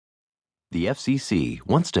The FCC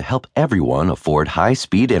wants to help everyone afford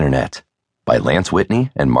high-speed internet. By Lance Whitney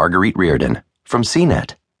and Marguerite Reardon from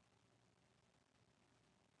CNET.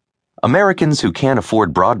 Americans who can't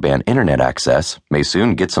afford broadband internet access may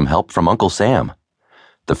soon get some help from Uncle Sam.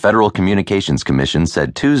 The Federal Communications Commission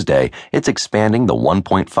said Tuesday it's expanding the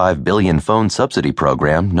 $1.5 billion phone subsidy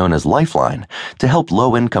program known as Lifeline to help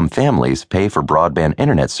low-income families pay for broadband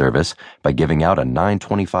internet service by giving out a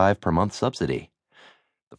 $9.25 per month subsidy.